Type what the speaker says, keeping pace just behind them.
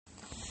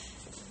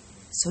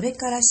それ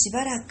からし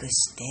ばらく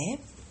して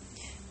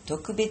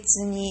特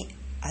別に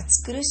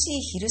暑苦しい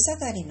昼下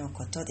がりの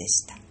ことで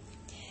した。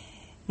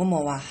も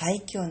もは廃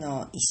墟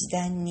の石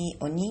段に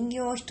お人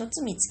形を一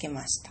つ見つけ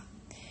ました。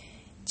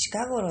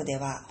近頃で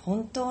は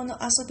本当の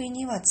遊び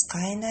には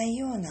使えない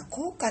ような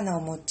高価な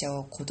おもちゃ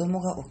を子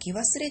供が置き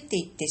忘れて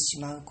いってし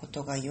まうこ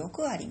とがよ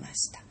くありま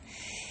した。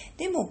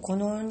でもこ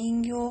のお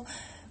人形、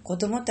子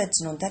供た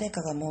ちの誰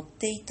かが持っ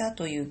ていた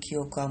という記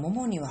憶はも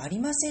もにはあり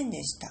ません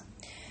でした。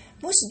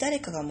もし誰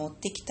かが持っ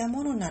てきた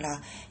ものな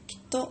ら、きっ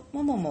と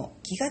ももも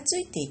気がつ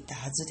いていた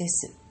はずで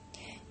す。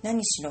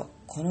何しろ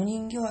この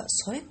人形は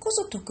それこ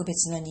そ特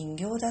別な人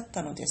形だっ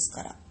たのです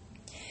から。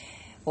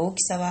大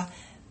きさは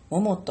も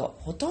もと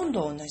ほとん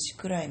ど同じ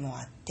くらいも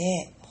あっ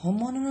て、本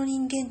物の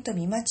人間と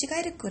見間違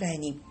えるくらい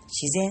に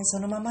自然そ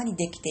のままに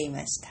できてい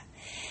ました。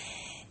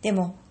で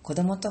も子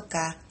供と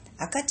か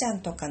赤ちゃ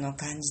んとかの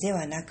感じで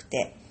はなく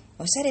て、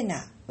おしゃれ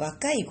な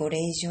若いご令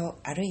嬢、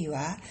あるい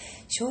は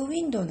ショーウ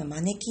ィンドウの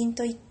マネキン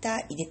といった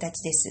いでた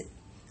ちです。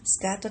ス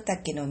カート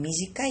丈の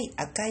短い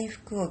赤い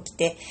服を着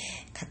て、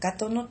かか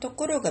とのと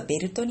ころがベ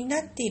ルトに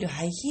なっている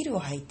ハイヒールを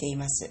履いてい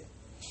ます。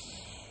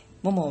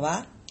もも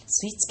は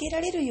吸い付け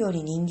られるよう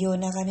に人形を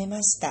眺め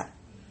ました。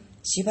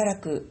しばら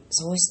く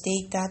そうして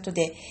いた後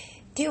で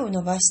手を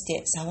伸ばし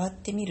て触っ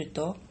てみる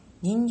と、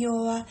人形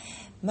は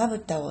まぶ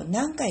たを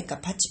何回か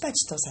パチパ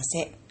チとさ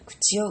せ、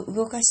口を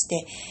動かし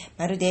て、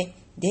まるで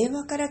電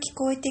話から聞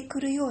こえて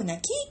くるようなキ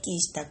ーキー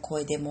した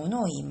声で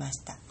物を言いまし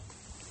た。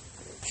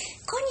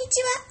こんに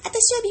ちは、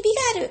私はビビ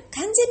ガール、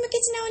完全無欠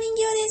なお人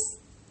形です。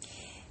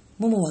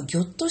ももはぎ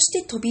ょっとし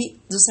て飛び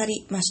ずさ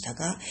りました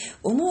が、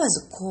思わ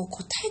ずこう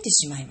答えて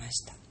しまいま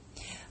した。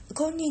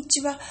こんに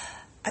ちは、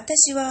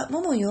私は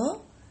もも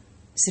よ。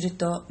する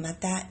とま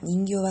た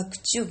人形は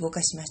口を動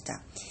かしまし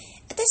た。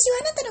私は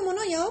あなたのも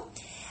のよ。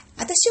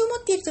私を持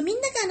っているとみん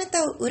ながあな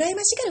たを羨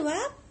ましがるわ。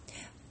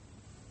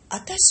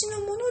私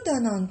のもの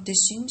だなんて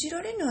信じ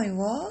られない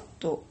わ、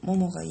とも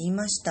もが言い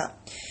ました。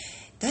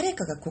誰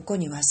かがここ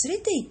に忘れ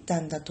ていった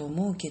んだと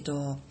思うけ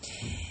ど、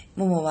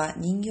ももは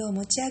人形を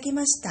持ち上げ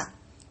ました。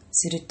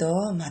する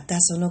とまた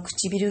その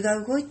唇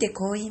が動いて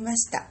こう言いま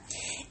した。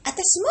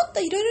私もっと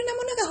いろいろな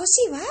ものが欲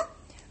しいわ。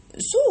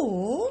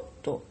そ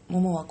うと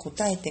ももは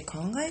答えて考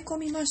え込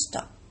みまし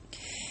た。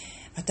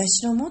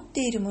私の持っ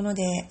ているもの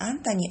であ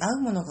んたに合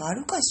うものがあ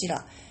るかし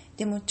ら。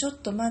でもちょっ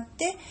と待っ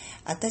て、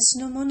私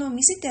のものを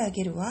見せてあ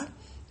げるわ。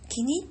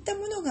気に入った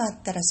ものがあ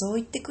ったらそう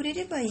言ってくれ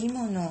ればいい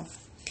もの。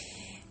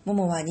も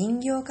もは人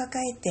形を抱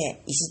え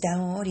て石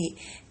段を降り、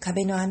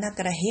壁の穴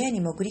から部屋に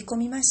潜り込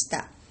みまし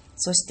た。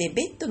そして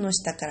ベッドの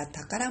下から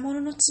宝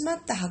物の詰ま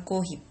った箱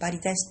を引っ張り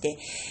出して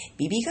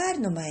ビビガール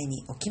の前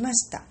に置きま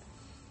した。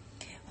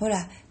ほ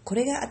ら、こ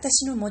れが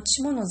私の持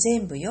ち物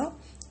全部よ。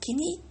気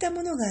に入った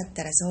ものがあっ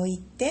たらそう言っ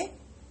て。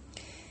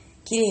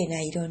きれい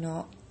な色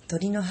の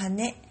鳥の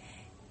羽、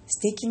素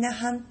敵な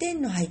斑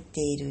点の入っ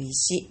ている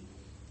石、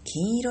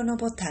金色の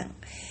ボタン、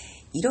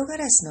色ガ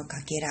ラスの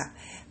かけら、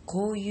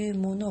こういう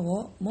もの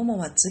をもも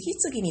は次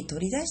々に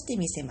取り出して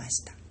みせま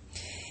した。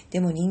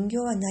でも人形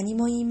は何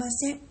も言いま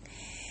せん。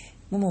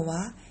もも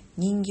は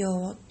人形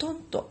をト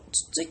ンと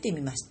つっついて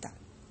みました。こ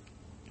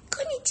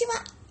んにち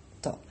は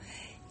と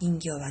人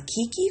形は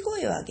キーキー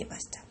声を上げま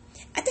した。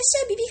私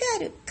はビビ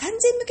ガール、完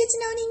全無欠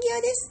なお人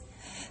形です。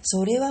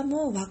それは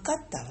もう分か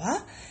った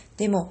わ。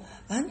でも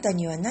あんた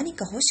には何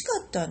か欲し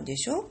かったんで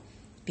しょ。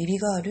ビビ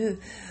ガー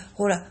ル、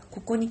ほら、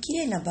ここにき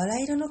れいなバラ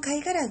色の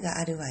貝殻が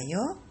あるわ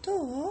よ。ど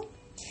う？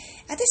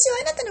私は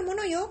あなたのも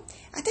のよ。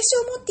私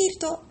を持っている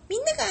とみ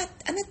んなが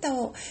あなた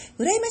を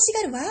羨まし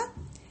がるわ。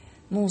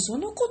もうそ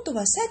のこと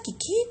はさっき聞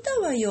いた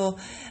わよ。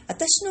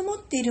私の持っ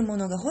ているも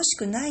のが欲し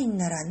くないん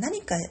なら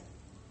何か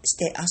し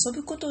て遊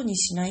ぶことに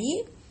しない？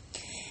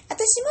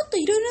私もっと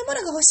いろいろなも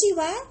のが欲しい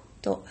わ。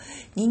と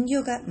人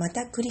形がま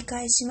た繰り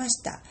返しま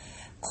した。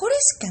これ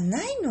しか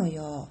ないの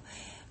よ。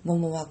も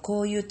もは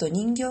こう言うと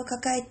人形を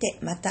抱えて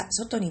また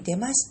外に出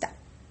ました。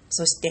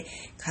そして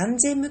完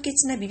全無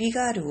欠なビビ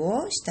ガール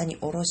を下に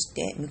下ろし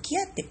て向き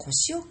合って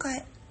腰をか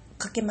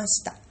けま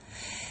した。さ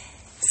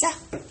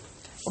あ、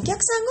お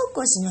客さんごっ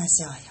こをしま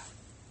しょうよ。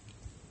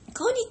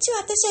こんにちは、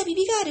私はビ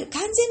ビガール、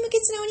完全無欠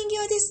なお人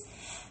形です。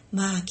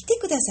まあ来て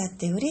くださっ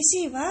て嬉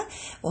しいわ。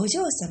お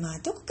嬢様は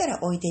どこから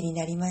おいでに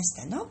なりまし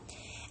たの？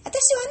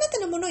私はあなた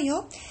のもの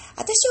よ。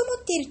私を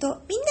持っていると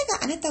みんな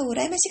があなたを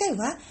羨ましがる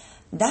わ。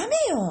ダメ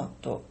よ、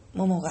と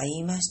ももが言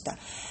いました。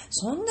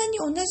そんなに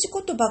同じ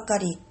ことばか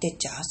り言って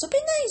ちゃ遊べ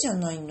ないじゃ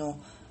ないの。私も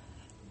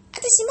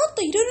っ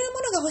といろいろなも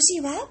のが欲しい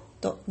わ、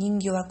と人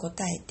形は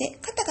答えて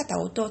カタカタ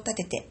音を立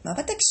てて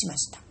瞬きしま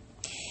した。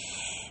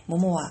も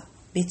もは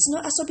別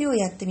の遊びを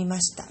やってみ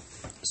ました。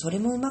それ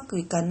もうまく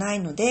いかない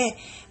ので、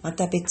ま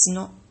た別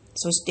の、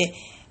そして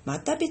ま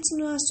た別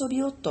の遊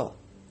びをと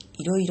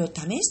いろいろ試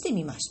して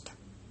みました。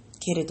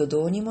けれど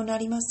どうにもな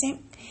りません。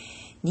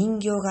人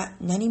形が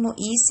何も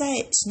言いさ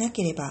えしな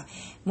ければ、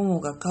もも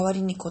が代わ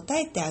りに答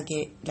えてあ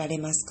げられ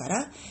ますか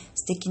ら、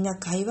素敵な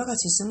会話が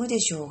進むで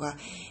しょうが、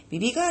ビ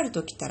ビガール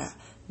ときたら、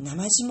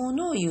生地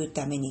物を言う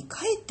ために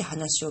かえって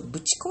話を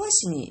ぶち壊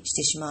しにし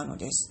てしまうの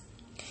です。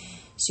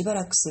しば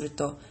らくする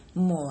と、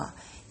ももは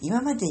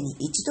今までに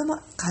一度も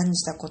感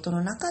じたこと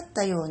のなかっ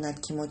たような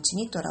気持ち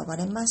にとらわ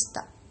れまし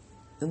た。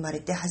生ま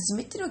れて初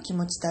めての気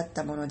持ちだっ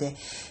たもので、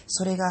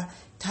それが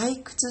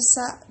退屈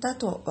さだ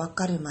と分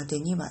かるまで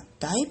には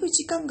だいぶ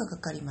時間がか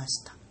かりま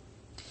した。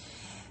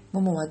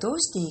ももはどう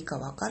していいか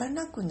分から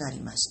なくな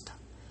りました。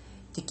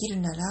でき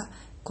るなら、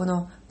こ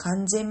の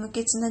完全無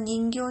欠な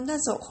人形な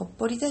ぞほっ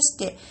ぽり出し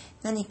て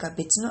何か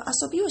別の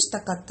遊びをし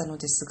たかったの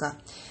ですが、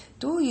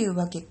どういう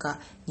わけか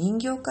人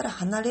形から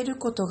離れる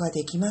ことが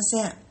できま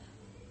せん。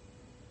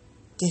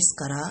です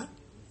から、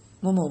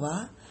もも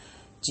は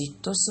じ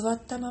っと座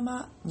ったま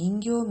ま人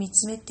形を見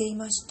つめてい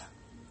ました。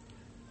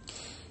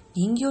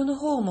人形の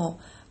方も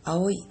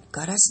青い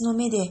ガラスの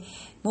目で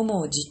も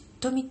もをじっ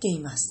と見てい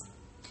ます。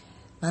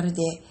まる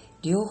で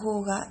両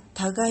方が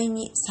互い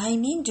に催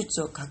眠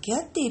術を掛け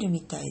合っている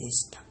みたいで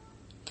した。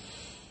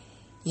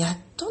やっ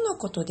との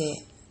ことで、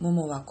も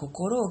もは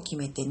心を決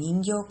めて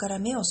人形から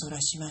目をそ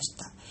らしまし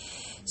た。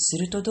す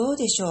るとどう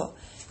でしょう。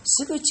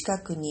すぐ近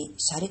くに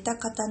洒落た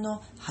型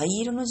の灰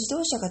色の自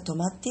動車が止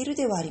まっている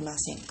ではありま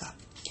せんか。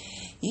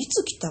い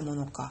つ来たも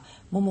のか、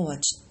ももは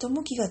ちっと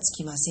も気がつ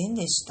きません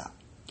でした。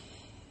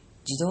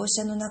自動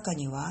車の中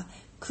には、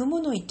蜘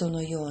蛛の糸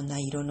のような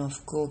色の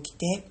服を着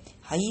て、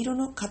灰色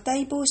の硬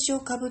い帽子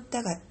をかぶっ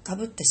た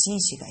紳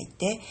士がい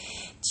て、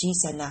小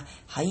さな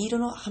灰色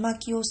の葉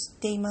巻を吸っ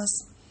ていま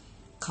す。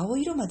顔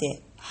色ま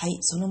で灰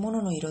そのも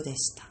のの色で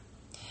した。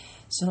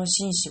その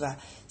紳士は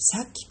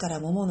さっきから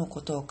ももの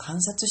ことを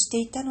観察して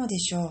いたので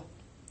しょう。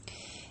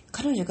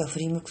彼女が振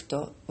り向く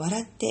と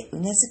笑ってう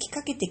なずき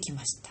かけてき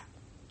ました。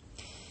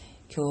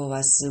今日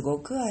はすご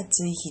く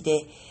暑い日で、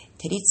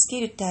照りつけ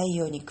る太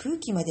陽に空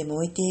気まで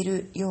燃えてい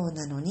るよう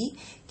なのに、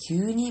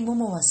急にも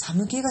もは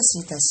寒気が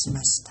いたし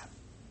ました。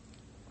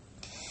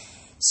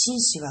紳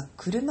士は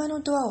車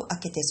のドアを開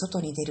けて外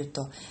に出る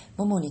と、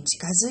ももに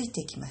近づい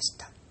てきまし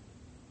た。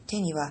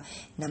手には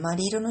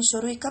鉛色の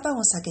書類カバン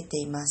を下げて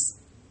います。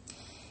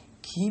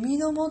君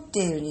の持っ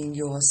ている人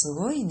形はす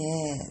ごい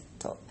ね、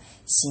と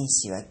紳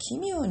士は奇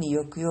妙に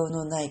抑揚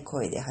のない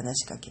声で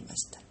話しかけま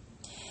した。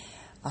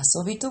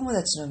遊び友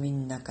達のみ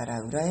んなか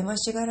ら羨ま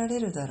しがられ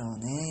るだろう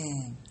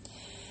ね。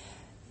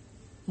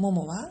も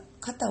もは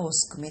肩を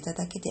すくめた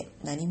だけで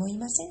何も言い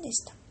ませんで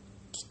した。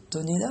きっ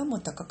と値段も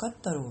高かっ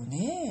たろう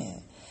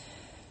ね。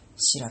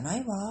知らな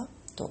いわ、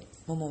と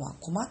ももは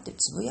困って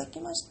つぶやき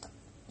ました。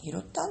拾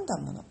ったんだ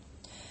もの。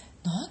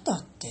なんだ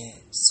って、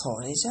そ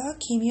れじゃあ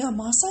君は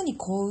まさに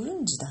幸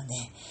運児だ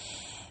ね。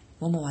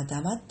ももは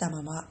黙った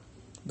まま、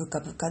ブカ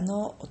ブカ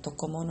の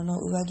男物の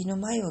上着の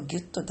前をぎゅ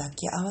っと抱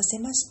き合わせ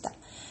ました。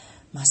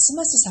ます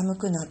ます寒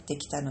くなって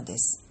きたので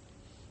す。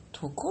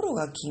ところ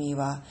が君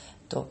は、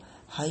と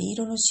灰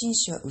色の紳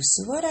士は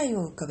薄笑い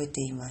を浮かべ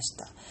ていまし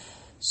た。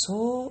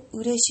そう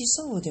嬉し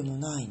そうでも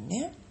ない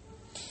ね。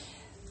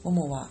も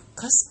もは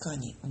かすか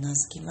にうな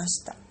ずきま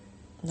した。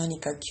何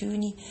か急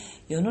に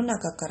世の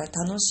中から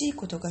楽しい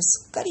ことが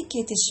すっかり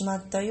消えてしま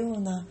ったよ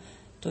うな、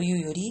という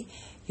より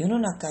世の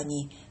中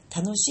に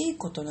楽しい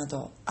ことな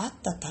どあっ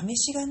た試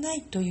しがな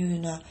いというよう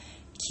な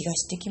気が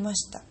してきま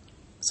した。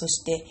そ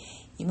して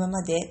今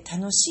まで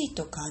楽しい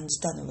と感じ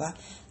たのは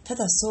た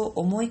だそう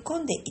思い込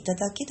んでいた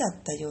だけだっ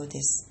たよう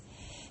です。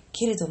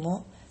けれど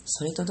も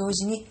それと同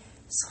時に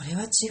それ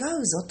は違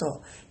うぞ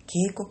と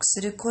警告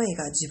する声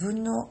が自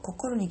分の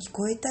心に聞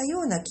こえたよ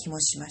うな気も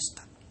しまし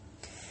た。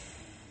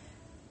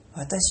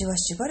私は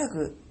しばら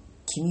く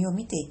君を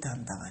見ていた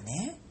んだが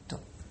ね、と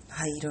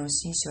灰色の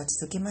紳士は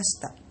続けまし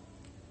た。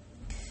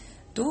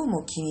どう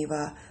も君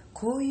は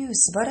こういう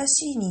素晴ら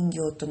しい人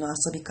形との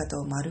遊び方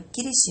をまるっ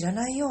きり知ら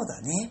ないよう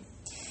だね。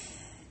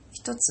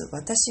一つ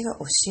私が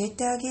教え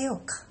てあげよ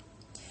うか。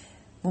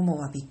もも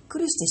はびっく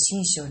りして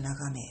紳士を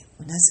眺め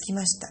うなずき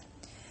ました。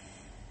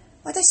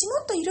私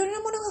もっといろいろな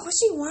ものが欲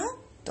しいわ、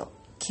と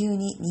急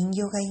に人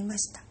形が言いま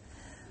した。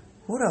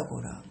ほら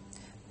ほら、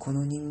こ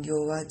の人形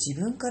は自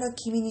分から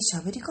君に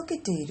喋りかけ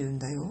ているん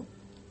だよ。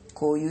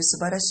こういう素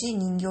晴らしい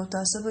人形と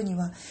遊ぶに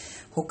は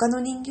他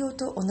の人形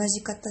と同じ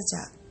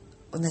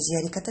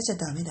やり方じゃ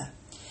ダメだ。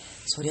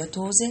そりゃ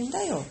当然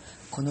だよ。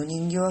この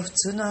人形は普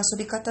通の遊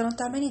び方の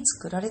ために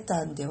作られ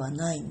たんでは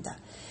ないんだ。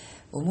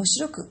面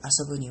白く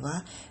遊ぶに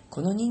は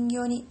この人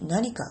形に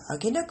何かあ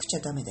げなくちゃ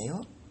ダメだ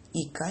よ。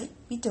いいかい？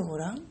見てご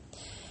らん。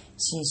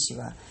紳士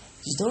は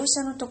自動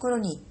車のところ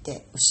に行っ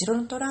て後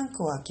ろのトラン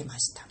クを開けま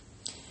した。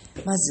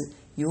まず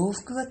洋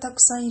服がたく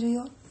さんいる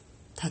よ。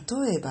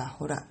例えば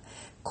ほら、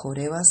こ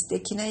れは素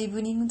敵なイ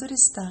ブニングドレ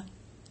スだ。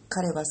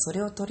彼はそ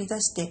れを取り出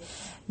して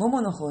も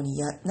もの方に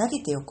投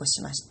げてよこ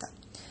しました。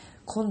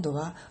今度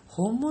は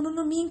本物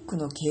のミンク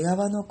の毛皮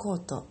のコ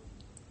ート。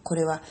こ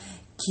れは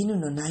絹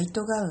のナイ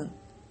トガウン。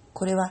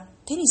これは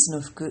テニス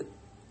の服。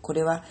こ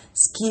れは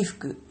スキー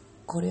服。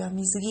これは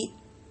水着、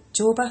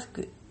乗馬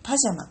服、パ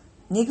ジャマ、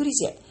ネグリ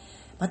ジェ。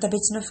また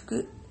別の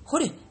服。ほ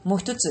れ、もう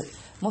一つ。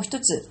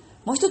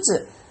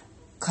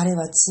彼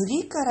は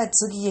次から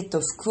次へと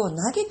服を投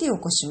げて起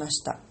こしま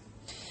した。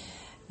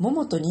も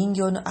もと人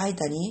形の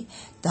間に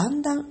だ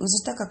んだんう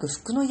ず高く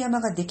服の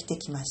山ができて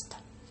きました。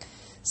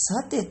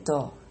さて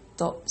と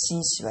と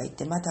紳士は言っ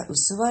てまた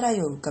薄笑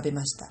いを浮かべ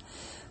ました。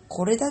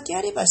これだけ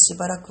あればし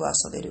ばらくは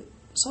遊べる。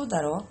そう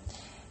だろ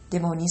う。で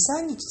も2、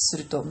3日す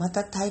るとま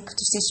た退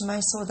屈してしまい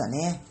そうだ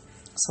ね。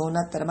そう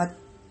なったら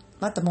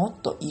またも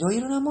っといろい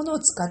ろなものを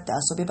使って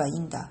遊べばいい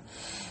んだ。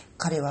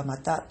彼はま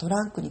たト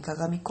ランクにか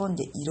がみ込ん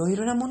でいろい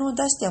ろなものを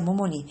出してはも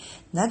もに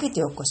投げて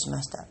起こし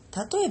ました。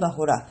例えば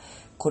ほら、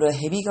これは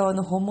蛇側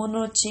の本物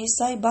の小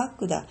さいバッ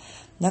グだ。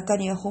中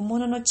には本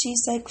物の小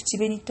さい口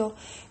紅と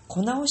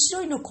粉おし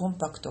ろいのコン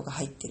パクトが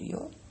入ってる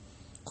よ。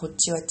こっ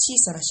ちは小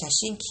さな写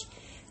真機。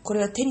こ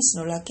れはテニス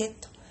のラケッ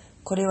ト。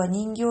これは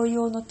人形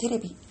用のテレ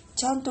ビ。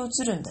ちゃんと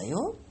映るんだ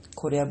よ。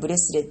これはブレ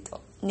スレッ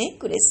ト、ネッ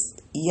クレス、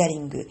イヤリ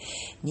ング、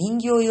人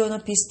形用の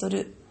ピスト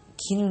ル、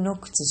絹の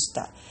靴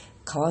下、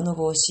革の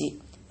帽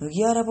子、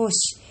麦わら帽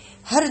子、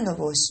春の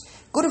帽子、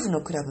ゴルフ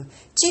のクラブ、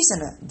小さ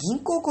な銀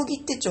行小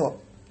切手帳、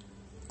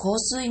香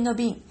水の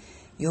瓶、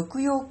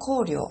抑揚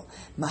香料、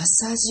マッ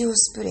サージ用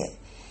スプレー。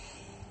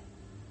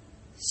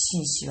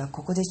紳士は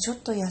ここでちょっ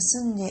と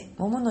休んで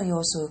桃の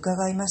様子を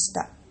伺いまし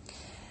た。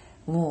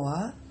桃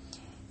は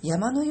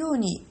山のよう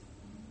に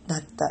な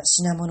った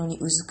品物に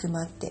うずく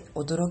まって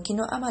驚き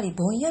のあまり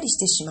ぼんやりし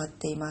てしまっ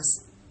ていま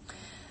す。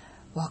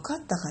わか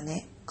ったか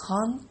ね？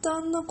簡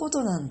単なこ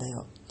となんだ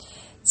よ。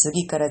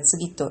次から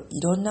次と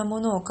いろんなも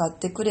のを買っ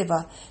てくれ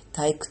ば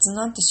退屈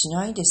なんてし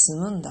ないで済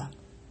むんだ。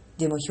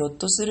でもひょっ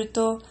とする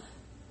と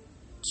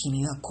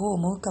君はこう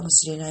思うかも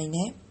しれない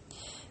ね。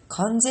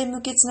完全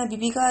無欠なビ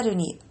ビガール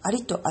にあ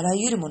りとあら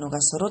ゆるもの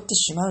が揃って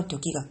しまう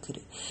時が来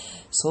る。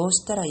そう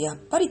したらやっ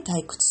ぱり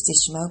退屈して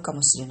しまうか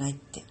もしれないっ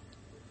て。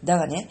だ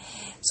がね、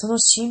その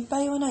心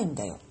配はないん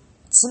だよ。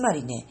つま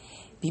りね、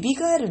ビビ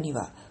ガールに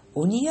は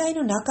お似合い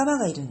の仲間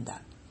がいるん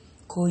だ。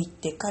こう言っ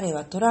て彼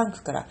はトラン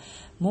クから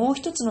もう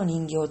一つの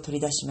人形を取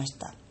り出しまし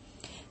た。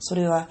そ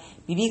れは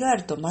ビビガー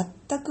ルと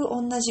全く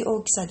同じ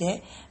大きさ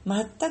で、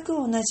全く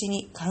同じ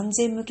に完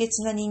全無欠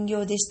な人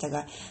形でした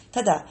が、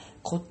ただ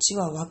こっち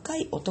は若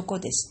い男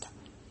でした。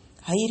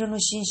灰色の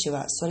紳士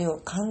はそれを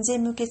完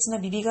全無欠な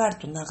ビビガール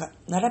と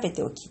並べ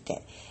て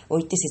お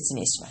いて説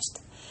明しまし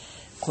た。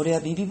これは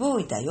ビビボ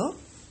ーイだよ。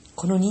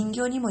この人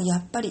形にもや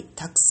っぱり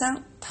たくさ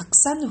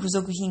んの付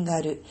属品が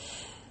ある。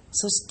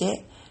そし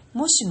て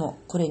もしも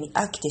これに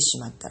飽きてし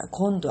まったら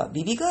今度は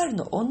ビビガール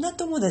の女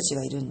友達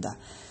がいるんだ。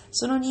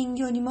その人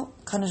形にも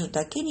彼女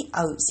だけに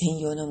合う専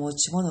用の持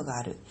ち物が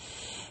ある。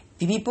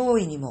ビビボ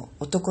ーイにも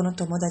男の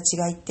友達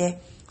がい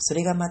て、そ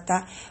れがま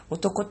た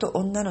男と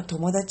女の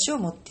友達を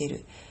持ってい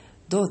る。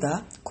どう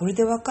だ？これ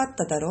で分かっ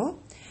ただろ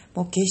う？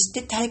もう決し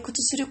て退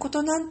屈するこ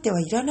となんて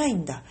はいらない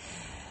んだ。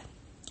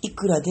い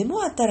くらで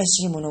も新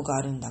しいものが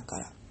あるんだか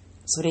ら。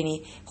それ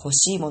に欲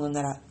しいもの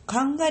なら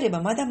考えれ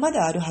ばまだま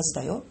だあるはず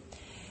だよ。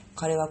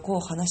彼はこう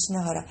話し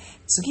ながら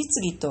次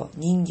々と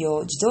人形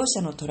を自動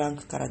車のトラン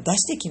クから出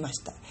してきまし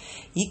た。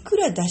いく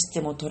ら出して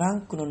もトラ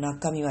ンクの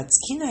中身は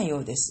尽きないよ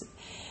うです。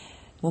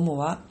モモ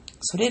は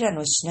それら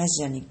の品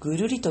々にぐ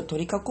るりと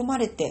取り囲ま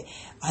れて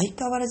相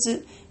変わら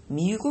ず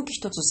身動き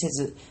一つせ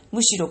ず、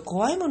むしろ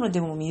怖いもの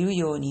でも見る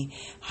ように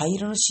灰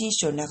色の紳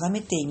士を眺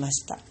めていま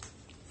した。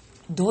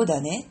どう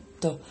だね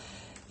と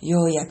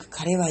ようやく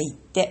彼は言っ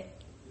て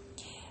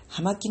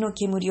葉巻の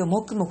煙を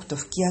もくもくと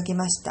吹き上げ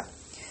ました。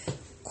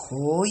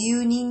こうい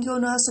う人形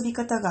の遊び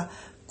方が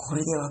こ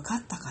れで分か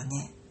ったか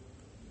ね。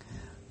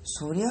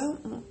そりゃ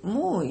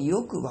もう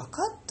よく分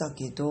かった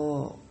け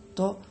ど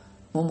と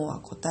モモは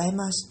答え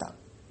ました。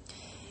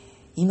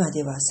今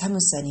では寒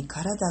さに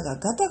体が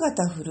ガタガ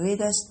タ震え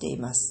出してい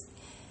ます。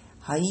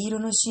灰色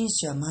の紳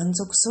士は満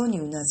足そうに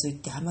うなずい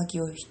て葉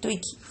巻を一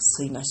息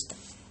吸いました。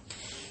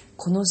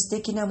この素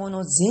敵なも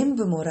の全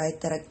部もらえ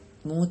たら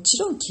もち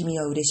ろん君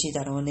は嬉しい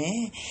だろうね。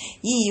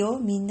いいよ、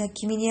みんな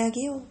君にあ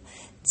げよう。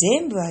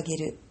全部あげ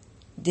る。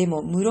で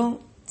も無論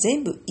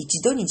全部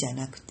一度にじゃ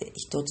なくて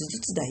一つず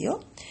つだ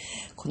よ。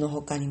この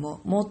他に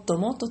ももっと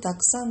もっとた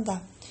くさん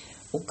だ。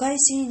お返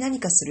しに何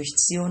かする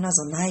必要な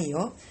どない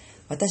よ。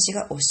私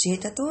が教え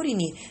た通り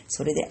に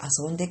それで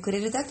遊んでくれ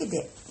るだけ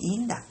でいい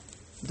んだ。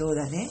どう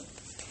だね。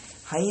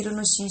灰色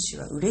の紳士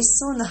は嬉し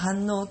そうな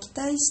反応を期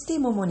待して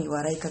桃に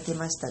笑いかけ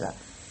ましたが、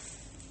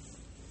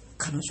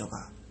彼女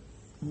が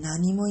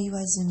何も言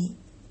わずに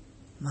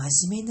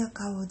真面目な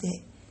顔で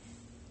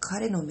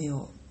彼の目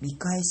を見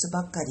返す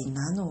ばかり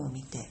なのを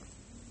見て、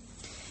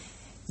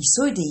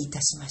急いで言い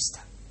出しまし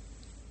た。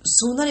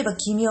そうなれば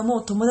君はも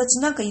う友達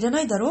なんかいら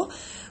ないだろう。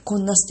こ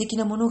んな素敵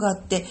なものがあ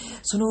って、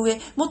その上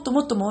もっと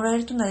もっともらえ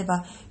るとなれ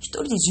ば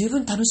一人で十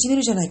分楽しめ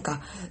るじゃない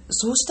か。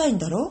そうしたいん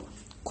だろう。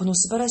この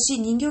素晴らしい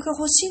人形が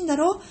欲しいんだ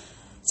ろ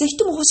う。ぜひ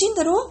とも欲しいん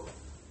だろう。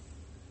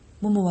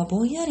桃は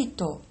ぼんやり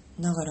と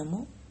ながら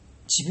も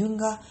自分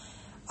が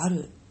あ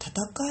る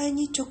戦い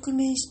に直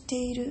面して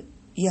いる、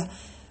いや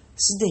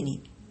すで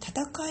に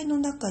戦いの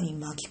中に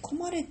巻き込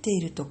まれてい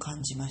ると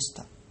感じまし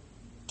た。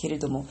けれ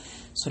ども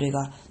それ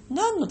が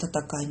何の戦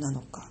いな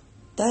のか、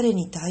誰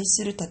に対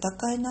する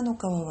戦いなの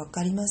かは分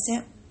かりませ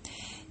ん。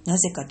な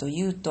ぜかと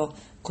いうと、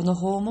この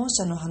訪問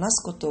者の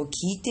話すことを聞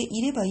いて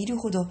いればいる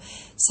ほど、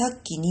さ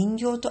っき人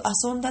形と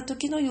遊んだ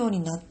時のよう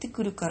になって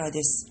くるから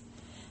です。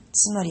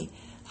つまり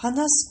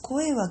話す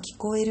声は聞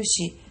こえる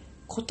し、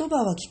言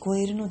葉は聞こ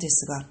えるので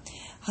すが、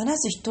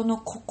話す人の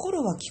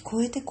心は聞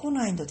こえてこ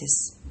ないので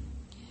す。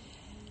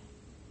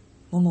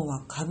もも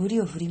はかぶり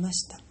を振りま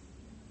した。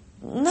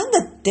なん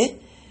だっ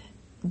て？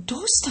ど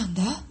うしたん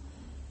だ？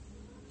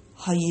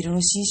灰色の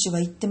紳士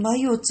は言って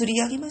眉をつ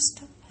り上げまし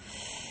た。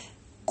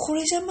こ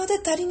れじゃまだ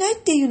足りない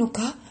っていうの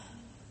か？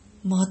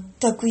まっ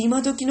たく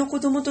今時の子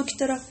供とき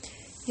たら、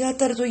や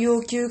たらと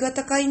要求が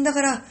高いんだ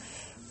から、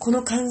こ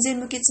の完全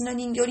無欠な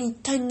人形に一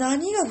体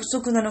何が不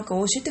足なのか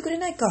教えてくれ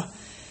ないか。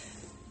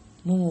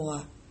もも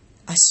は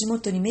足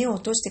元に目を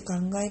落として考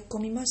え込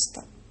みまし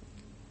た。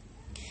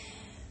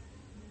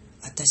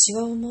私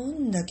は思う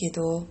んだけ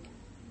ど、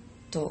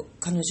と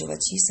彼女は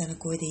小さな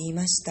声で言い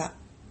ました。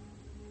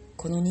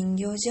この人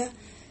形じゃ好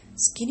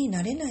きに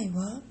なれない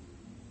わ。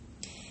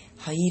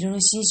灰色の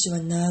紳士は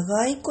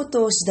長いこ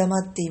と押し黙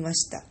っていま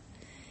した。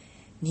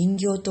人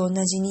形と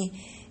同じに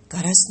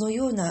ガラスの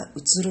ような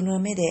うつろな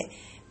目で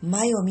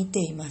前を見て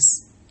いま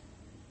す。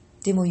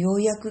でもよ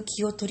うやく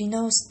気を取り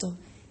直すと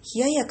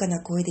冷ややか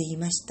な声で言い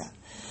ました。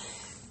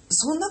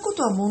そんなこ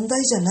とは問題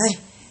じゃない。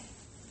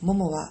も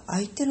もは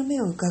相手の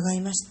目を伺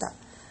いました。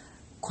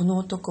この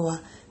男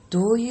は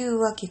どういう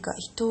わけか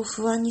人を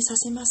不安にさ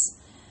せます。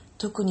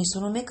特に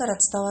その目から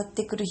伝わっ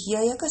てくる冷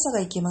ややかさが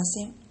いけま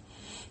せん。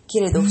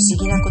けれど不思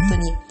議なこと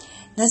に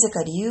なぜ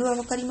か理由は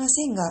わかりま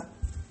せんが、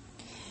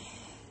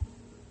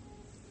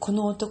こ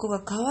の男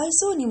がかわい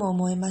そうにも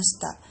思えまし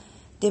た。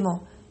で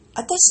も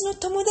私の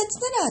友達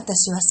なら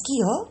私は好き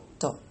よ、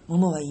とモ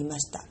モは言いま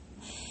した。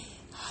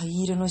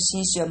灰色の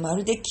紳士はま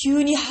るで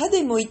急に歯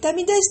でも痛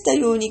み出した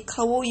ように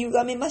顔を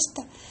歪めまし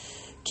た。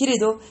けれ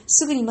ど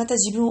すぐにまた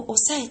自分を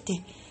抑え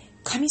て、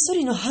カミソ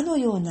リの刃の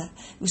ような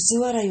薄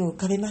笑いを浮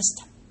かべまし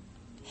た。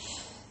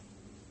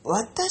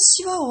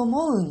私は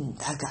思うん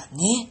だが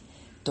ね、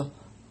と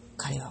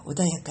彼は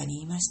穏やかに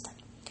言いました。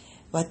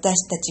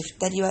私たち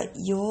二人は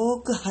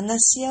よーく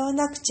話し合わ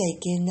なくちゃい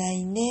けな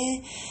い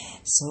ね。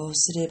そう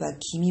すれば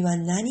君は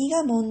何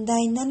が問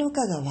題なの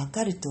かがわ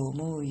かると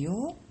思う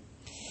よ。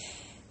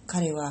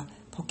彼は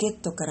ポケッ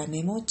トから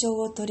メモ帳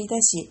を取り出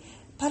し、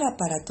パラ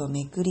パラと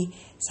めくり、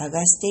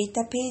探してい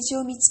たページ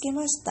を見つけ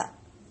ました。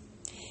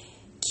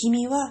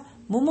君は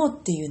モモ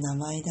っていう名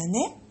前だ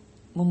ね。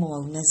モモは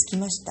うなずき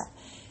ました。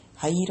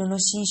灰色の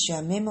紳士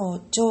はメモ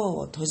帳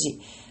を閉じ、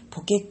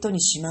ポケットに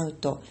しまう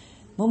と、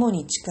モモ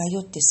に近寄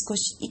って少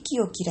し息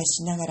を切ら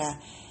しながら、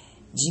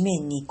地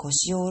面に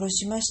腰を下ろ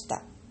しまし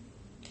た。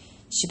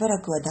しばら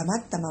くは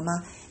黙ったま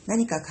ま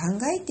何か考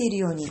えている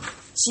ように、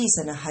小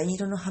さな灰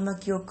色の葉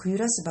巻をくゆ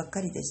らすばっ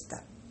かりでし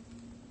た。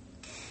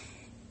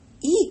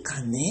いい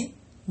かね、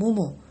モ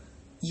モ、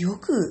よ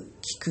く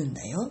聞くん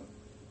だよ。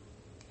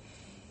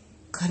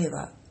彼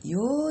はよ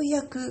う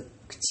やく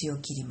口を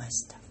切りま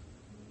した。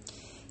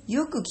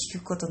よく聞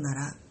くことな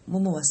ら、モ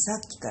モはさ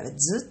っきから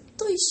ずっ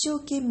と一生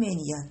懸命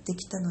にやって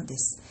きたので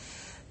す。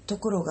と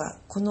ころが、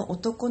この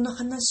男の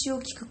話を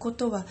聞くこ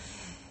とは、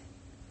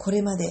こ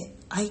れまで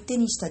相手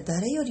にした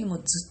誰よりも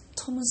ずっ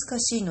と難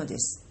しいので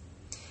す。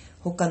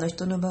他の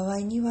人の場合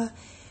には、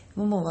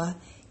モモは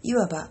い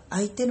わば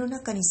相手の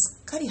中にす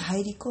っかり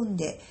入り込ん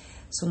で、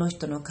その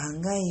人の考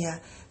えや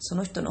そ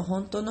の人の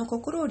本当の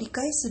心を理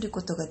解する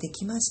ことがで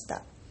きまし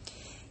た。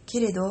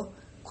けれど、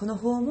この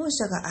訪問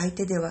者が相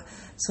手では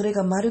それ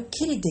がまるっ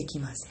きりでき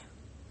ません。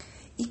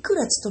いく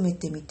ら勤め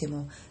てみて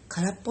も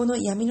空っぽの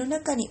闇の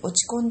中に落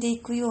ち込んでい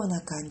くよう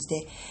な感じ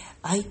で、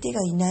相手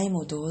がいない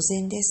も同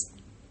然です。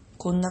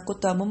こんなこ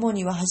とはモモ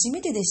には初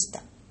めてでし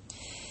た。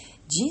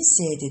人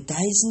生で大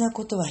事な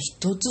ことは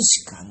一つ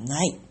しか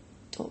ない、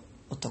と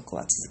男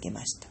は続け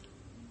ました。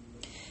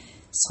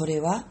それ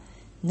は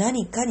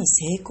何かに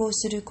成功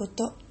するこ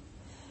と、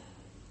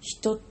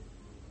一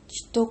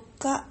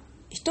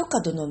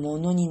角のも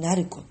のにな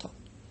ること、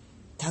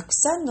たく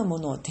さんのも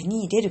のを手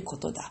に入れるこ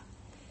とだ。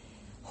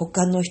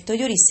他の人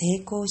より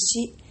成功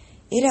し、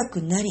偉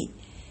くなり、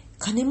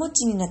金持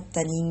ちになっ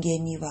た人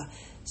間には、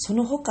そ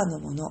の他の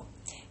もの、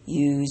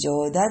友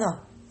情だ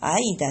の、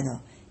愛だ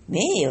の、名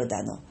誉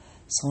だの、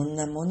そん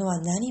なものは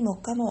何も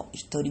かも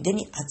一人で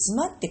に集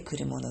まってく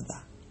るもの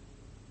だ。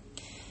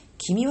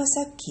君は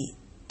さっき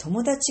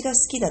友達が好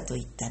きだと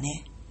言った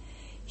ね。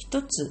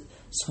一つ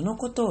その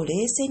ことを冷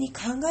静に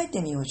考え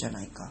てみようじゃ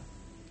ないか。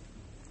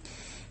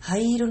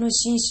灰色の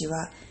紳士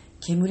は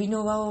煙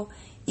の輪を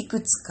い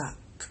くつか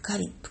ぷか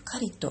りぷか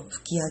りと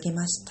吹き上げ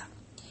ました。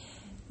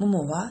も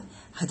もは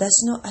裸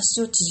足の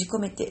足を縮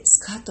めて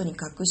スカートに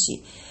隠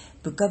し、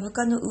ブカブ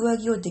カの上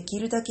着をでき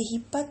るだけ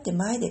引っ張って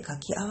前でか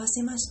き合わ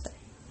せました。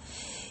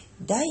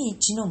第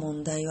一の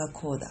問題は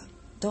こうだ、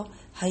と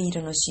灰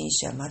色の紳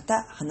士はま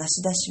た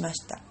話し出しま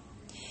した。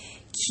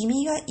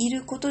君がい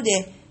ること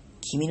で、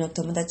君の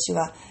友達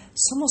は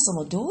そもそ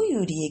もどうい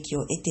う利益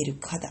を得ている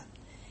かだ。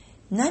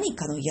何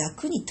かの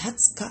役に立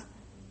つか、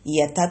い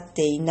や立っ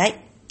ていな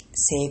い。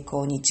成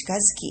功に近づ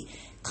き、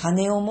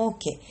金を儲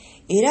け、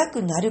偉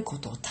くなるこ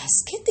とを助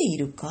けてい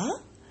るか？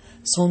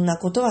そんな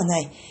ことはな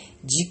い。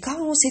時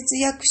間を節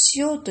約し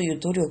ようという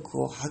努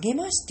力を励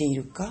ましてい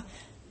るか？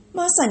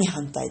まさに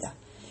反対だ。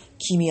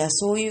君は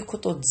そういうこ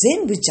とを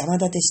全部邪魔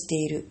立てして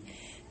いる。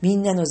み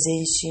んなの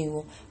前進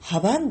を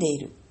阻んでい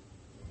る。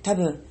多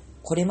分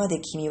これまで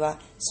君は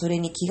それ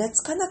に気が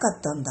つかなか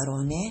ったんだ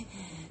ろうね。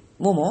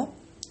もも、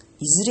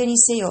いずれに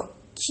せよ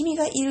君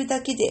がいる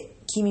だけで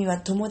君は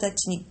友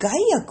達に害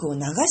悪を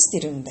流して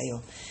るんだ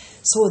よ。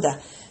そうだ、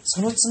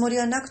そのつもり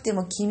はなくて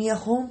も君は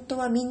本当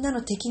はみんな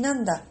の敵な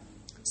んだ。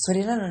そ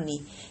れなの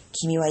に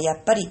君はや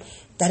っぱり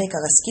誰か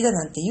が好きだ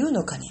なんて言う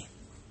のかね。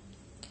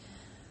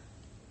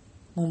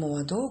もも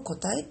はどう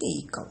答えて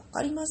いいかわ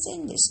かりませ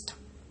んでした。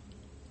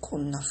こ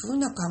んな風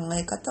な考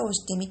え方を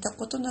してみた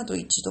ことなど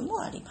一度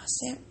もありま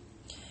せん。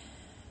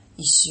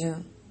一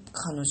瞬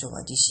彼女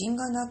は自信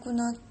がなく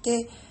なっ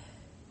て、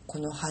こ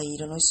の灰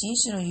色の紳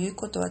士の言う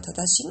ことは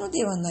正しいの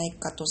ではない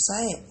かと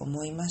さえ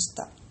思いまし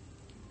た。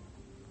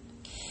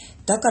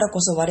だから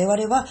こそ我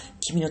々は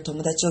君の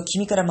友達を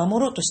君から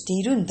守ろうとして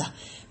いるんだ。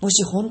も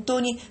し本当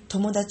に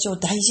友達を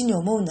大事に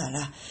思うな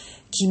ら、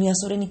君は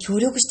それに協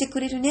力してく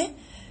れるね。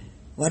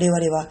我々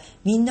は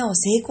みんなを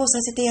成功さ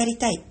せてやり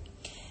たい。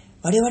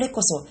我々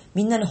こそ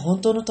みんなの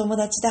本当の友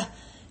達だ。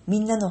み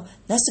んなの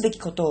なすべき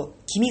ことを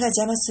君が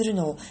邪魔する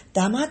のを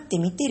黙って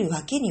見てる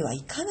わけには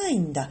いかない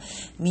んだ。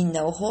みん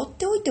なを放っ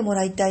ておいても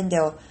らいたいんだ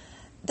よ。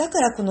だ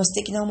からこの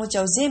素敵なおもち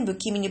ゃを全部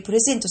君にプレ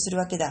ゼントする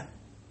わけだ。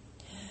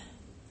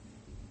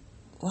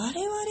我々っ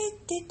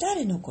て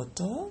誰のこ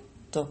と?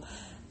と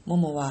も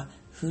もは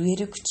震え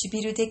る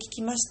唇で聞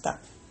きました。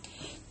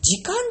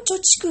時間貯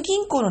蓄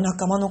銀行の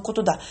仲間のこ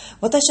とだ。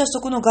私はそ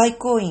この外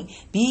交員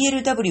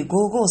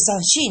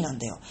BLW553C なん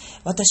だよ。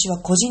私は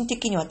個人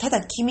的にはた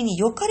だ君に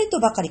良かれと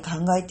ばかり考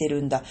えて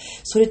るんだ。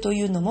それと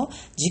いうのも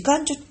時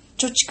間貯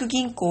蓄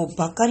銀行を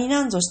バカに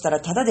なんぞした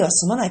らただでは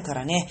済まないか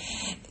らね。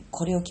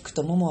これを聞く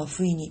とももは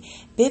不意に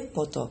ベッ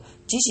ポと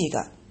ジジ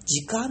が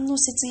時間の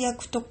節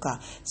約とか、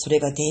それ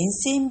が伝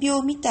染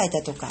病みたい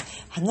だとか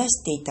話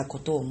していたこ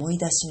とを思い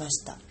出しま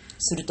した。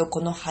するとこ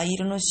の灰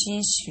色の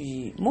紳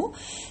士も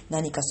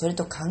何かそれ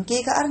と関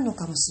係があるの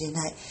かもしれ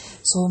ない。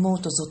そう思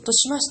うとゾッと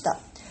しました。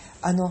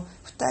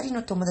二人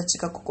の友達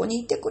がここ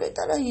にいてくれ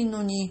たらいい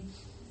のに、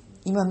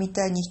今み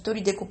たいに一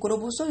人で心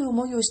細い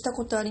思いをした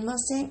ことありま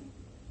せん。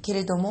け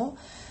れども、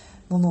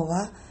もも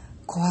は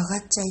怖が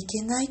っちゃい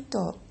けない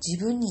と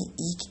自分に言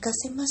い聞か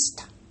せまし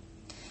た。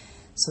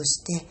そ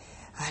して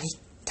ありっ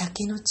た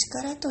けの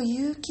力と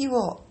勇気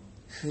を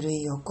奮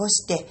い起こ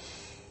して、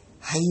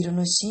灰色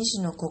の紳士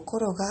の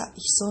心が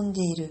潜ん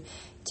でいる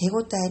手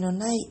応えの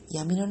ない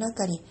闇の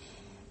中に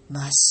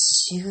まっ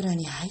しぐら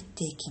に入っ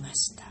ていきま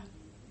した。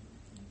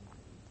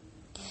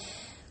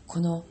こ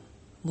の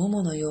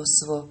桃の様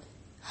子を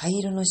灰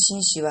色の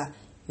紳士は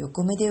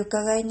横目で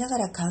伺いなが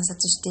ら観察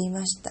してい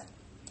ました。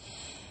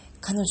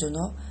彼女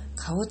の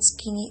顔つ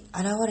きに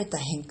現れた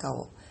変化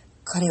を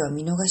彼は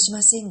見逃し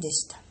ませんで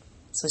した。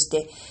そし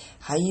て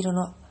灰色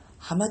の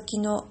葉巻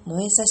の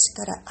燃えさし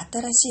から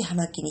新しい葉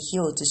巻に火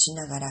を移し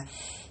ながら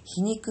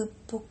皮肉っ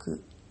ぽ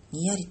く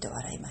にやりと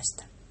笑いまし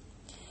た。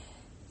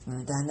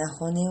無駄な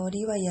骨折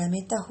りはや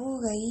めた方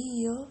がい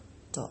いよ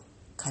と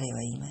彼は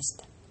言いまし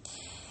た。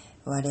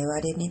我々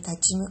に立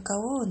ち向か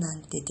おうな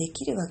んてで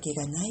きるわけ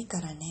がない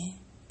から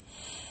ね。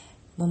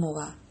もも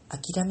は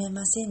諦め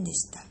ませんで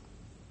した。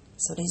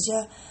それじ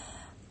ゃ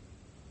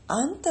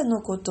あんた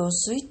のことを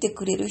好いて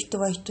くれる人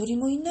は一人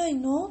もいない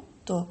の?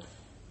と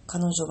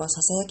彼女は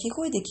ささやき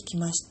声で聞き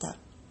ました。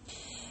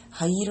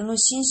灰色の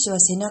紳士は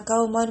背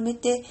中を丸め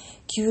て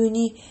急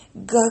に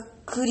が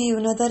っくり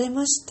うなだれ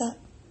ました。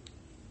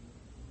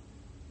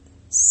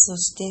そ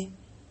して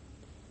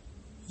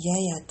や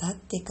や経っ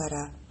てか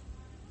ら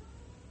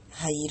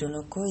灰色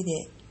の声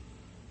で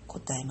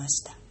答えま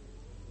した。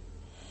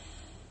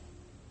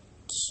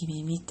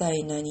君みた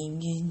いな人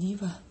間に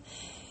は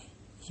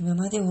今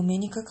までお目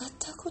にかかっ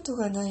たこと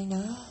がないな。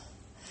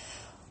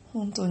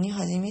本当に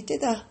初めて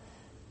だ。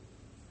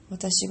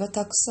私は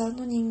たくさん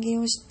の人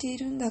間を知ってい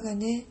るんだが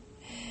ね。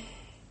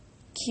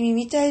君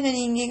みたいな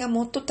人間が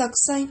もっとたく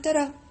さんいた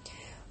ら、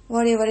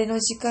我々の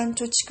時間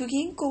貯蓄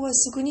銀行は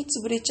すぐに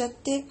潰れちゃっ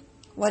て、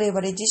我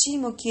々自身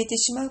も消えて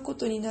しまうこ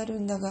とになる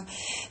んだが、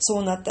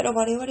そうなったら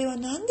我々は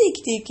何で生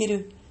きていけ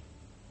る?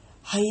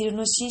灰色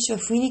の紳士は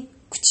不意に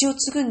口を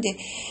つぐんで、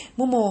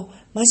桃を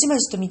まじま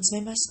じと見つ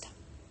めました。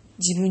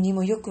自分に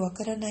もよくわ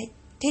からない、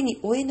手に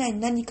負えない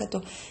何かと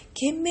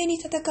懸命に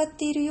戦っ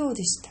ているよう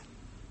でした。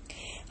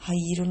灰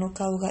色の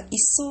顔が一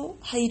層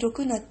灰色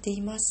くなって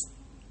います。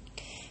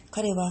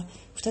彼は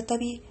再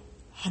び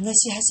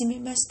話し始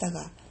めました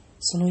が、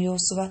その様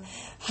子は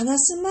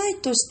話すまい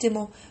として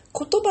も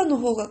言葉の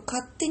方が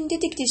勝手に出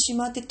てきてし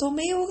まって止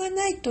めようが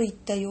ないといっ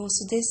た様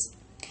子です。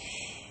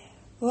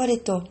我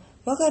と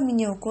我が身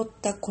に起こっ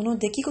たこの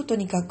出来事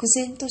に愕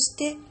然とし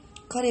て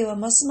彼は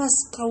ますま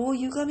す顔を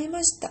歪め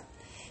ました。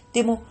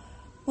でも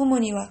もも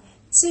には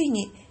つい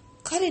に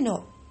彼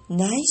の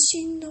内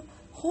心の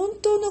本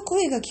当の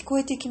声が聞こ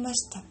えてきま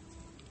した。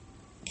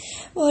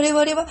我々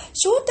は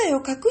正体を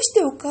隠し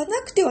ておか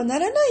なくてはな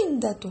らないん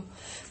だと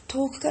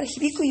遠くから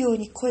響くよう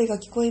に声が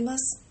聞こえま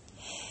す。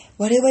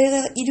我々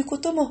がいるこ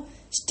とも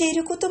してい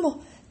ること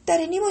も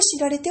誰にも知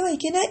られてはい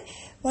けない。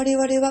我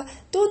々は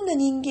どんな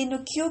人間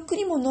の記憶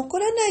にも残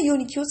らないよう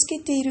に気をつけ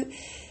ている。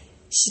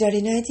知ら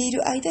れないでい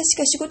る間し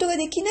か仕事が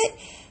できない。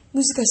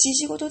難しい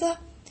仕事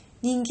だ。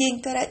人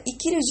間から生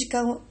きる時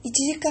間を1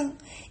時間、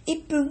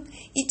1分、1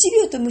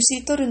秒とむし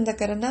り取るんだ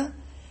からな。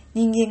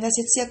人間が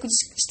節約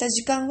した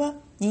時間は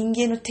人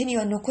間の手に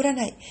は残ら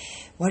ない。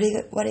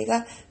我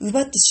が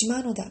奪ってしま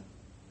うのだ。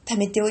貯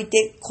めておい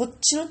てこっ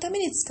ちのため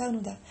に使う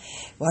のだ。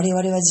我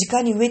々は時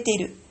間に飢えてい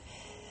る。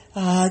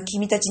ああ、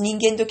君たち人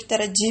間ときた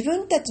ら自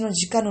分たちの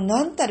時間の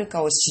何たる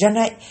かを知ら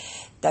ない。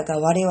だが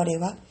我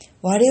々は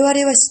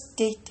知っ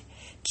ていて、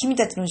君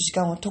たちの時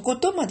間をとこ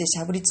とんまでし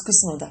ゃぶり尽く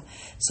すのだ。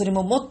それ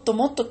ももっと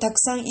もっとたく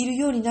さんいる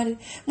ようになる。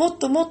もっ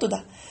ともっと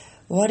だ。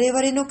我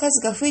々の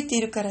数が増えて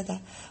いるから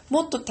だ。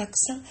もっとたく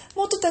さん、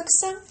もっとたく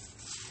さん。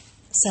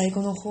最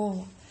後の方、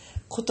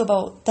言葉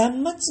を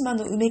断末魔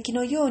のうめき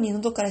のように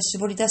喉から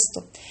絞り出す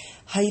と、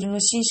灰色の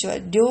紳士は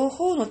両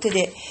方の手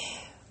で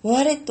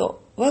我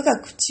と我が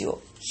口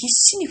を必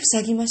死に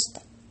塞ぎまし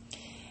た。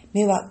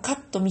目はカ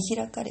ッと見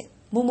開かれ、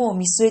桃を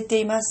見据えて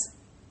います。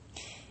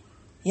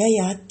や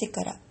やあって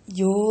から、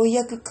よう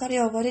やく彼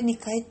は我に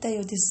返った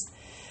ようです。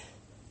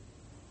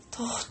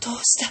ど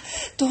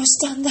う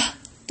したんだ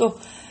と、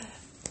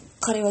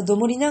彼はど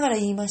もりながら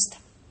言いました。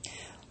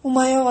お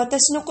前は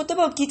私の言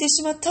葉を聞いて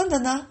しまったんだ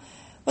な。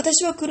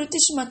私は狂って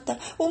しまった。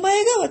お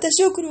前が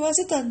私を狂わ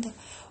せたんだ。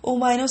お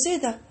前のせい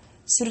だ。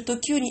すると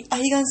急に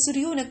哀願す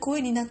るような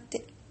声になっ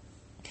て、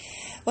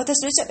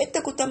私の喋っ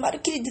たことはまる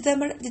っきりでた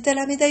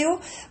らめだよ。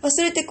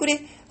忘れてく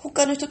れ。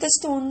他の人た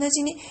ちと同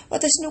じに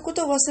私のこ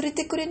とを忘れ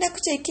てくれなく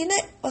ちゃいけな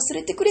い。忘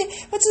れてくれ。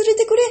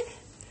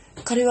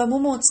彼は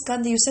桃を掴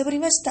んで揺さぶり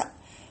ました。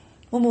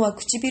桃は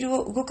唇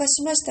を動か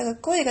しましたが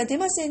声が出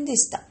ませんで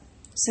した。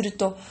する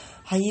と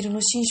灰色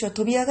の紳士は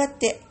飛び上がっ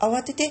て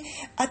慌てて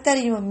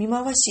辺りを見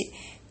回し、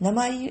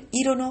生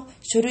色の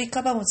書類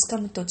カバンをつか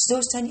むと自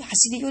動車に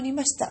走り寄り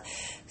ました。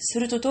す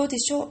るとどうで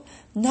しょ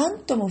う。な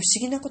んとも不思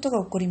議なこと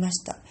が起こりま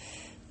した。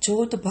ち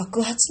ょうど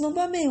爆発の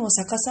場面を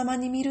逆さま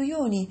に見るよ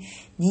うに、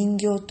人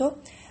形と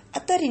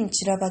辺りに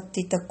散らばって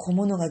いた小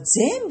物が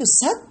全部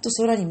さっと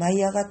空に舞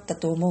い上がった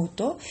と思う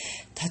と、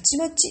たち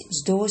まち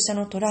自動車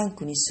のトラン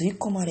クに吸い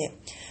込まれ、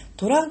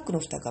トランクの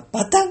蓋が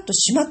バタンと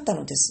閉まった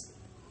のです。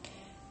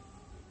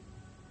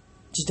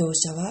自動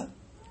車は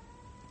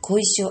小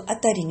石を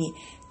辺りに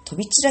飛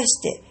び散ら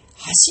して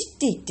走っ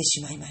ていって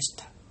しまいまし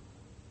た。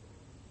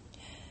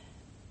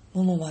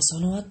桃はそ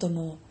の後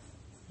も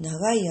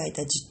長い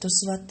間じっと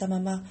座ったま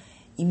ま、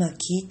今聞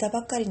いた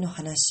ばかりの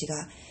話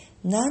が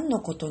何の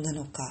ことな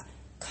のか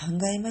考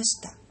えまし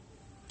た。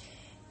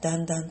だ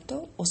んだん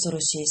と恐ろ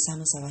しい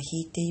寒さは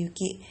引いてゆ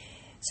き、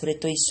それ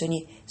と一緒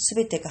にす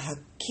べてがはっ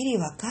きり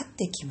分かっ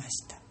てきま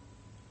した。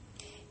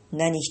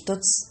何一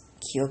つ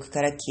記憶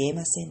から消え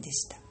ませんで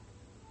した。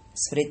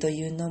それと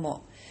いうの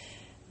も、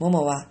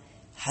桃は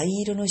灰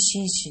色の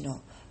紳士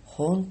の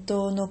本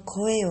当の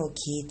声を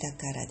聞いた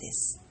からで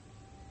す。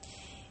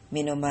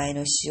目の前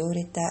のしお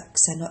れた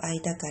草の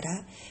間か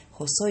ら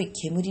細い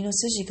煙の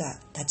筋が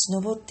立ち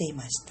上ってい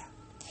ました。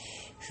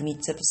踏み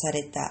つぶさ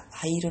れた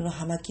灰色の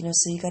葉巻の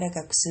吸い殻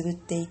がくすぶっ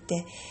てい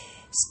て、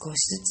少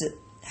しずつ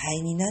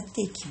灰になっ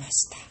ていきま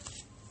した。